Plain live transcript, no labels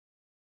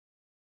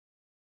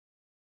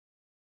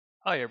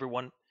Hi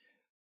everyone.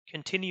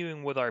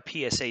 Continuing with our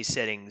PSA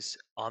settings,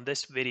 on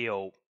this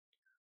video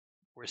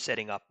we're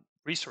setting up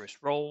resource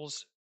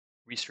roles,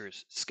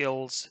 resource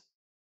skills,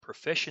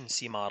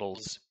 proficiency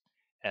models,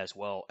 as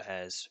well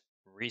as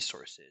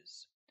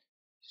resources.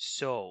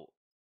 So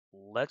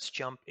let's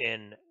jump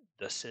in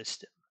the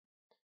system.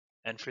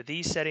 And for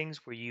these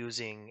settings, we're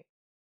using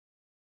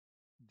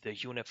the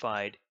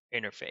unified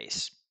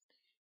interface.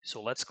 So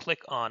let's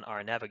click on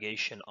our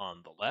navigation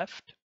on the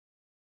left,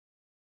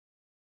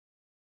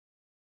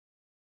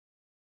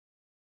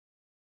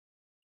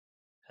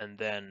 and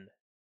then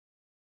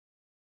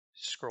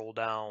scroll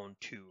down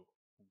to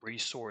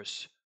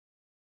resource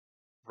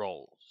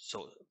roles.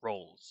 So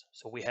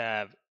we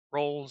have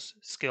roles,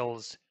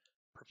 skills,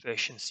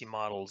 proficiency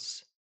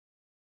models,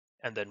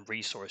 and then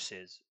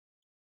resources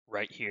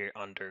right here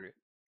under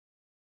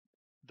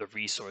the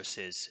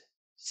resources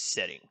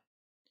setting.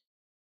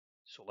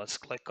 So let's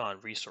click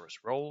on resource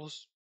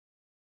roles.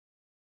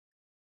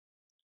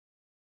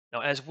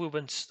 Now, as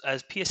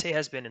PSA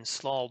has been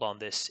installed on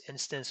this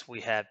instance,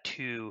 we have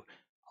two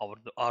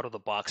out of the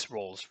box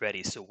roles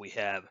ready. So we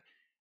have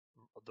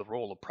the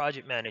role of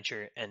project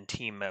manager and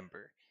team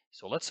member.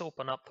 So let's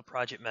open up the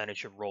project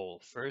manager role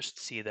first,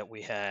 see that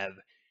we have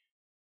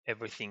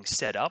everything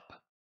set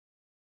up.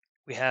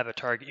 We have a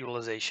target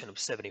utilization of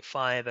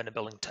 75 and a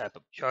billing type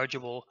of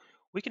chargeable.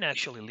 We can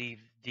actually leave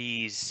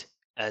these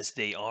as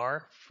they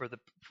are. For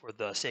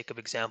the sake of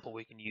example,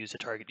 we can use a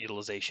target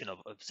utilization of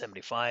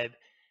 75,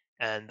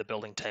 and the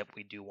billing type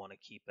we do want to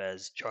keep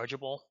as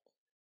chargeable.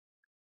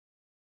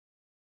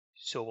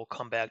 So we'll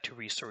come back to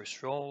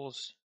resource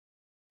roles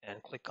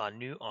and click on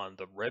new on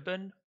the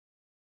ribbon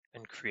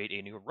and create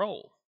a new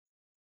role.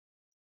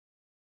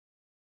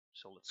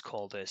 So let's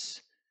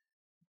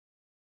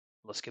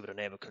give it a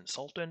name of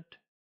consultant.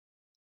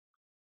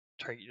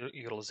 Target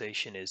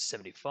utilization is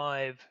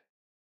 75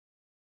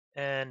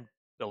 and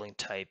billing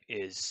type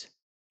is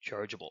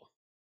chargeable.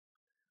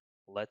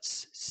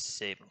 Let's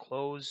save and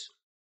close,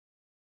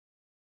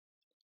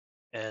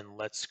 and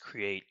let's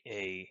create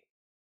a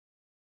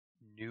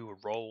new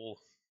role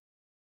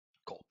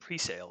called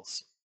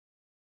pre-sales.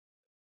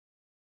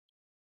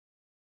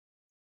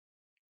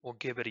 We'll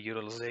give it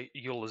a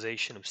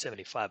utilization of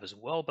 75 as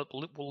well, but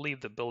we'll leave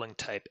the billing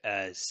type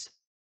as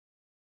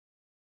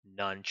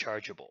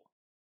non-chargeable.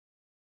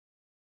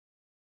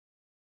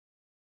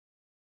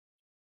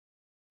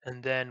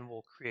 And then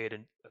we'll create a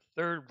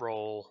third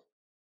role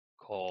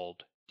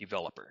called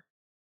developer.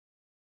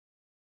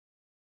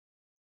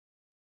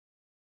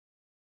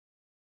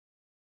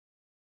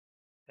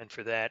 And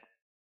for that,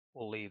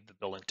 we'll leave the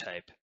billing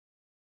type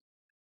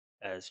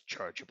as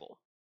chargeable.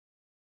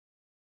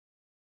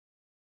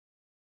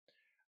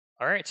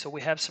 All right, so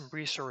we have some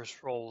resource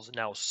roles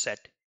now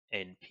set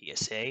in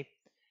PSA.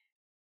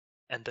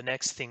 And the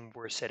next thing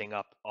we're setting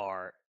up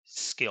are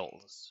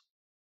skills.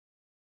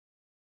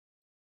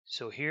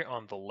 So here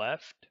on the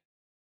left,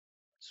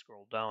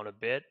 scroll down a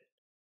bit,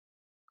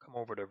 come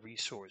over to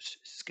resource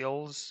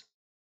skills,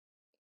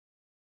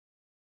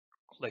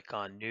 click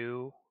on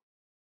new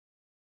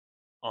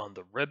on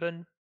the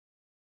ribbon,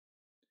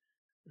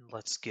 and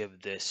let's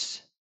give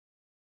this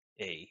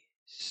a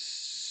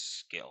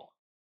skill.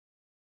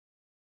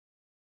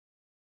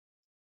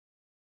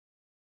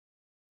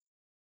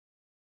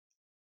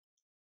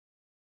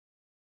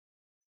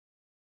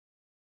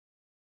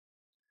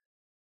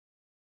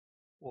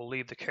 We'll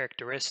leave the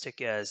characteristic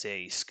as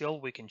a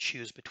skill. We can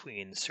choose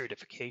between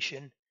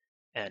certification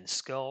and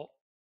skill.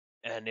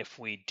 And if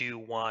we do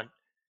want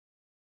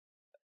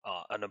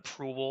an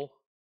approval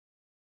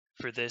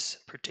for this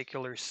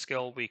particular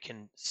skill, we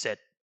can set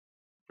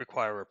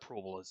require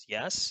approval as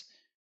yes.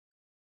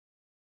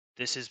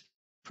 This is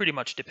pretty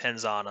much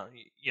depends on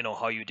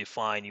how you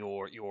define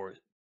your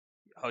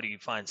how do you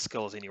find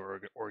skills in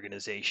your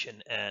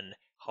organization and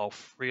how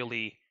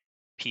freely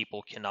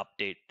people can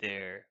update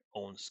their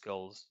own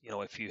skills.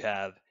 If you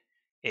have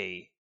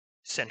a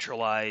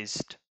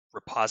centralized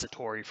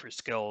repository for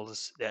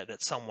skills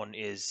that someone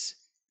is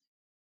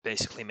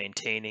basically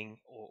maintaining,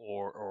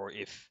 or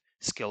if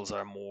skills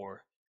are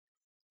more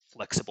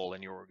flexible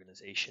in your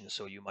organization,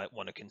 so you might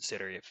want to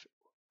consider if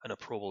an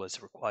approval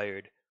is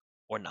required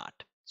or not.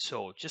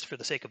 So just for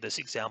the sake of this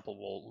example,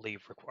 we'll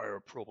leave require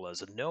approval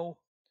as a no.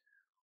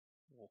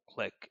 We'll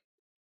click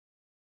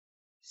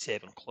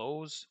save and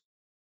close,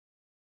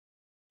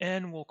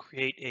 and we'll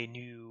create a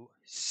new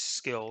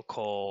skill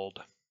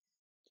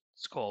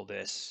let's call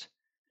this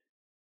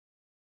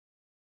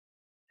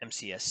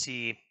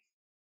MCSC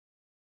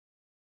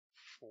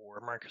for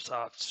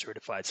Microsoft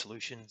Certified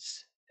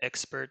Solutions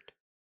Expert.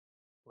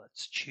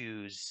 Let's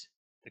choose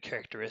the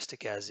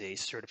characteristic as a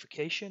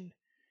certification,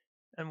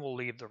 and we'll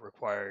leave the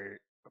required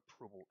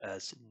approval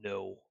as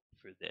no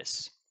for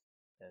this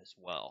as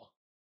well.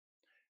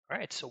 All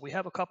right, so we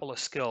have a couple of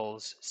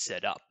skills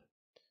set up.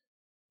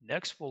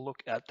 Next, we'll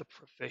look at the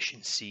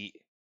proficiency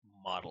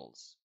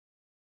models.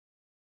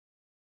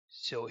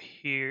 So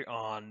here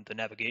on the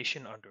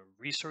navigation under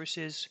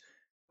resources,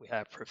 we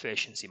have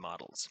proficiency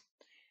models.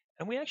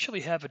 And we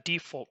actually have a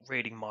default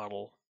rating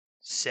model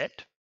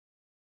set.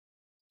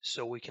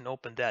 So we can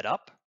open that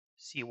up,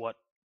 see what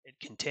it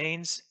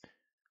contains.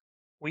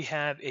 We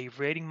have a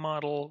rating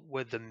model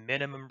with the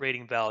minimum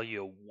rating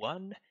value of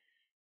 1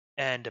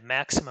 and a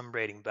maximum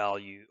rating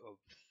value of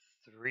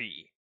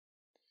 3.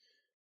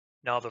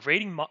 Now the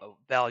rating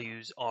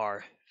values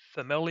are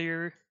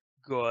familiar,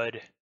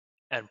 good,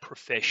 and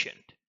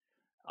proficient.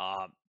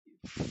 Um,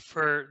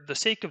 for the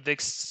sake of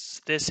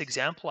this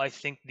example, I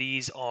think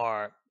these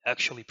are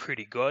actually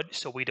pretty good,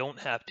 so we don't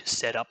have to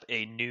set up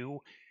a new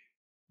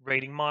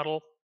rating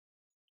model.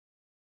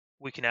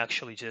 We can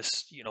actually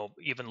just,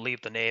 even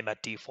leave the name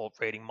at default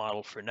rating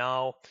model for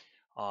now.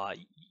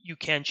 You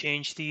can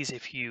change these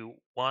if you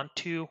want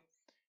to.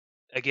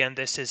 Again,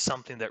 this is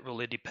something that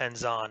really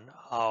depends on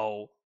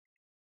how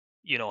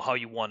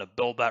you want to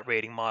build that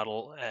rating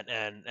model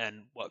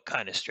and what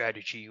kind of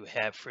strategy you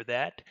have for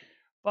that.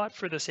 But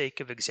for the sake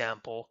of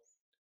example,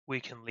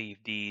 we can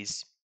leave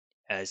these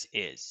as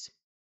is.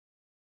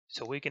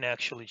 So we can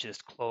actually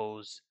just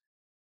close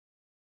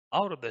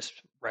out of this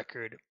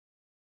record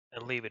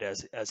and leave it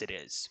as it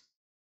is.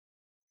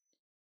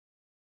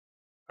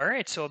 All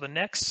right, so the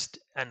next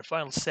and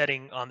final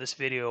setting on this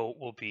video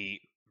will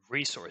be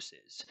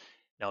resources.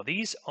 Now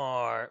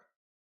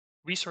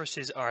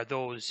resources are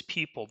those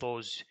people,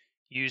 those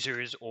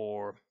users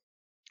or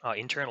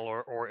internal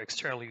or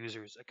external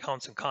users,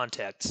 accounts and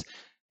contacts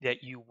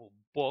that you will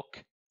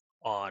book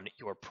on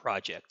your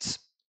projects.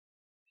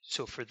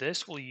 So for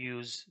this, we'll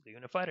use the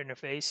unified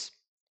interface.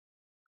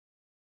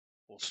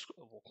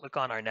 We'll click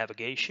on our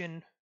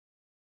navigation,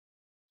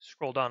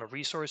 scroll down to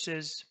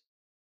resources,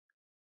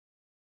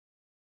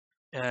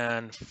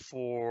 and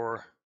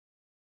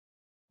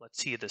let's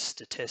see the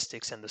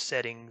statistics and the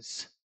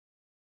settings.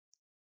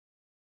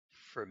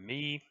 For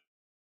me,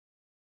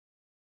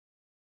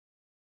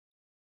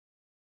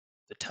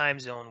 the time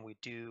zone we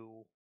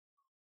do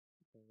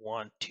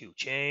want to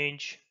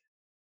change.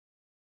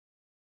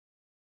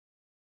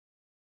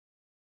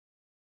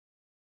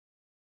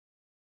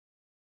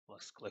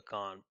 Let's click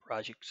on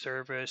project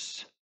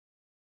service.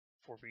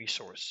 For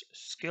resource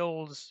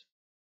skills,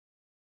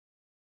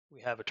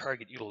 we have a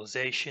target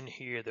utilization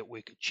here that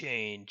we could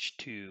change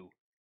to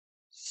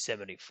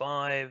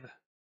 75.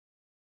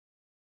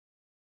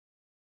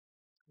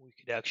 We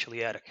could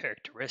actually add a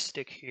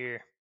characteristic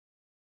here.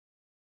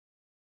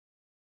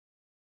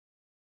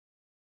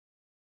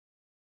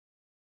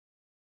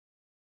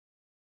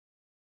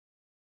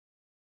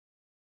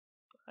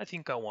 I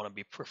think I want to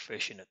be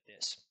proficient at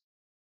this.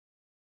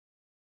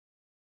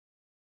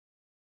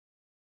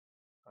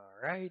 All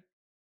right.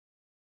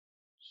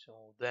 So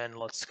then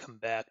let's come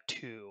back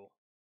to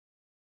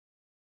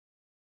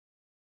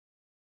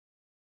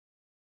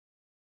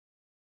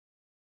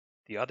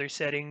the other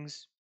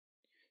settings.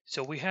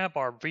 So we have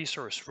our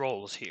resource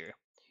roles here.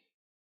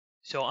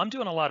 So I'm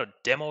doing a lot of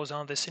demos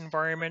on this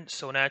environment.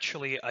 So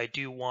naturally, I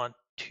do want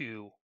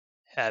to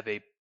have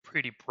a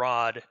pretty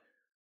broad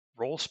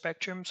role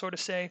spectrum, so to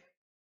say.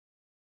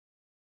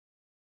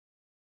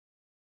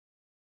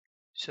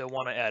 So I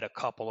want to add a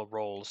couple of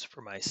roles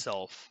for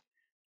myself.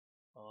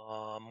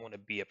 I'm going to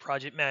be a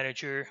project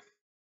manager.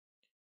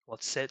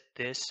 Let's set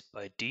this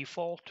by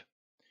default.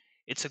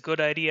 It's a good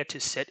idea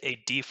to set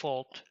a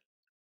default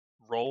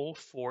role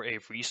for a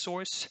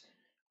resource.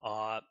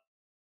 Uh,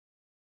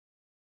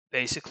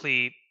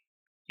 Basically,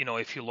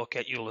 if you look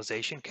at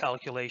utilization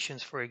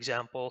calculations, for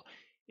example,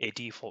 a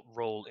default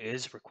role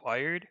is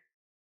required.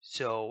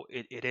 So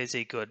it is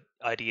a good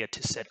idea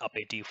to set up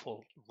a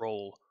default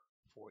role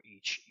for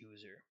each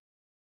user.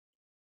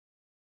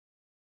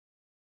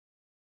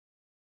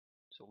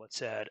 So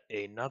let's add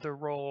another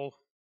role.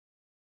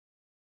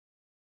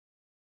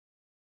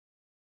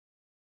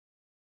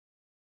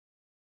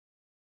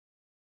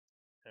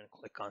 And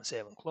click on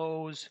Save and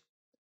Close.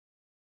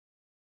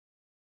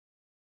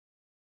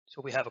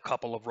 So we have a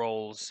couple of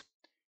roles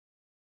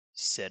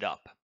set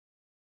up.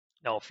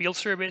 Now, field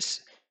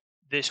service,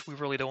 this we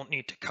really don't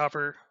need to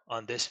cover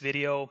on this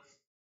video.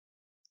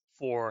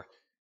 For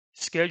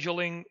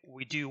scheduling,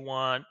 we do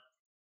want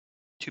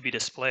to be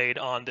displayed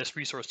on this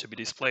resource to be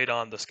displayed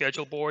on the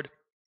schedule board.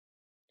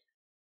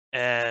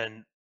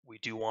 And we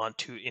do want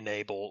to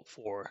enable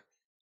for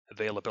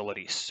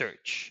availability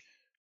search.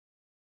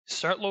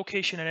 Start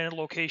location and end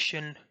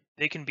location,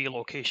 they can be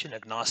location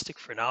agnostic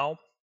for now.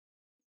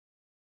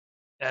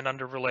 And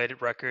under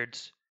related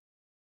records,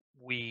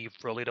 we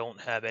really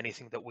don't have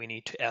anything that we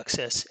need to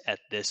access at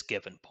this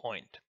given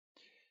point.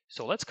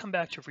 So let's come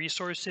back to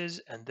resources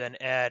and then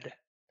add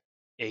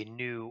a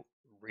new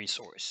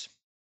resource.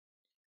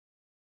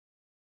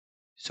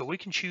 So we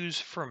can choose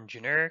from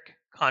generic,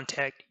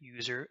 contact,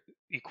 user,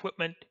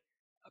 equipment,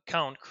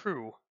 account,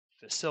 crew,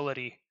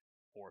 facility,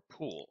 or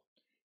pool.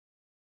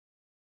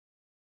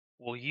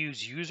 We'll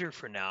use user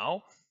for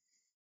now.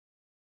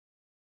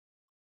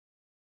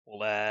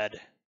 We'll add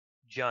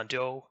John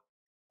Doe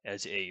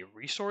as a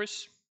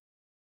resource.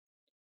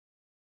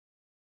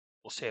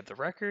 We'll save the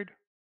record,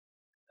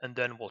 and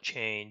then we'll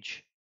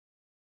change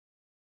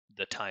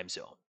the time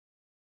zone.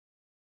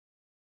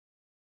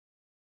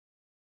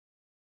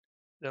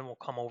 Then we'll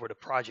come over to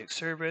project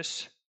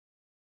service.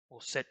 We'll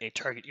set a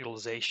target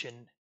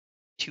utilization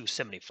to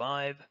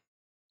 75.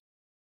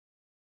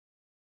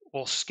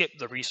 We'll skip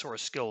the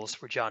resource skills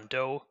for John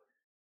Doe,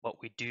 but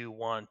we do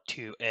want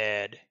to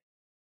add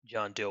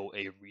John Doe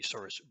a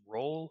resource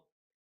role.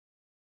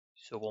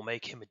 So we'll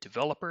make him a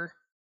developer,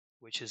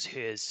 which is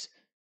his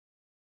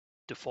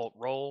default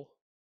role.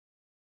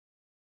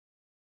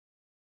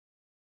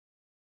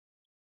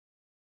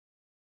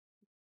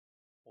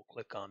 We'll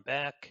click on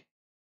back.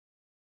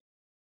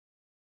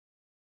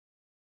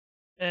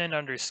 And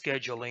under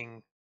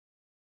scheduling,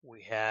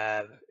 we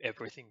have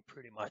everything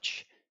pretty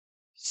much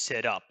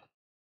set up.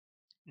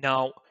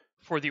 Now,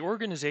 for the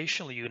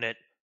organizational unit,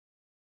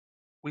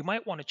 we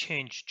might want to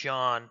change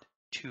John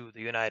to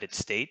the United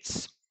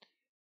States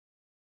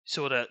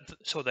so that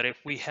if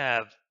we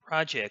have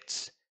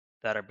projects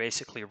that are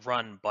basically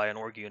run by an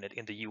org unit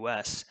in the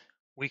US,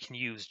 we can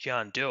use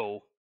John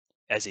Doe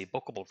as a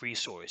bookable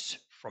resource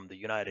from the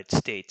United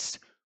States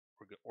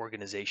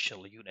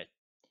organizational unit.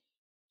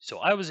 So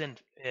I was in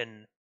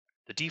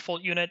the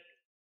default unit,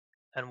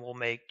 and we'll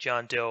make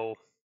John Doe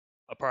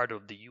a part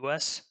of the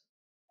US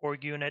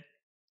org unit,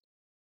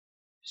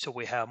 so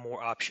we have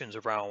more options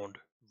around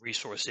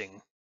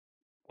resourcing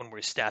when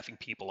we're staffing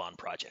people on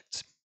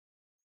projects.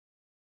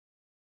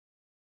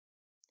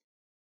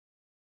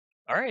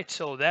 All right,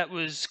 so that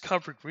was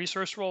covering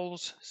resource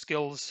roles,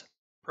 skills,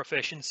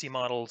 proficiency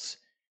models,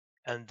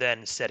 and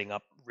then setting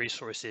up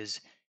resources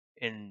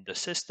in the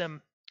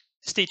system.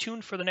 Stay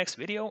tuned for the next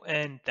video,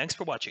 and thanks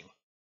for watching.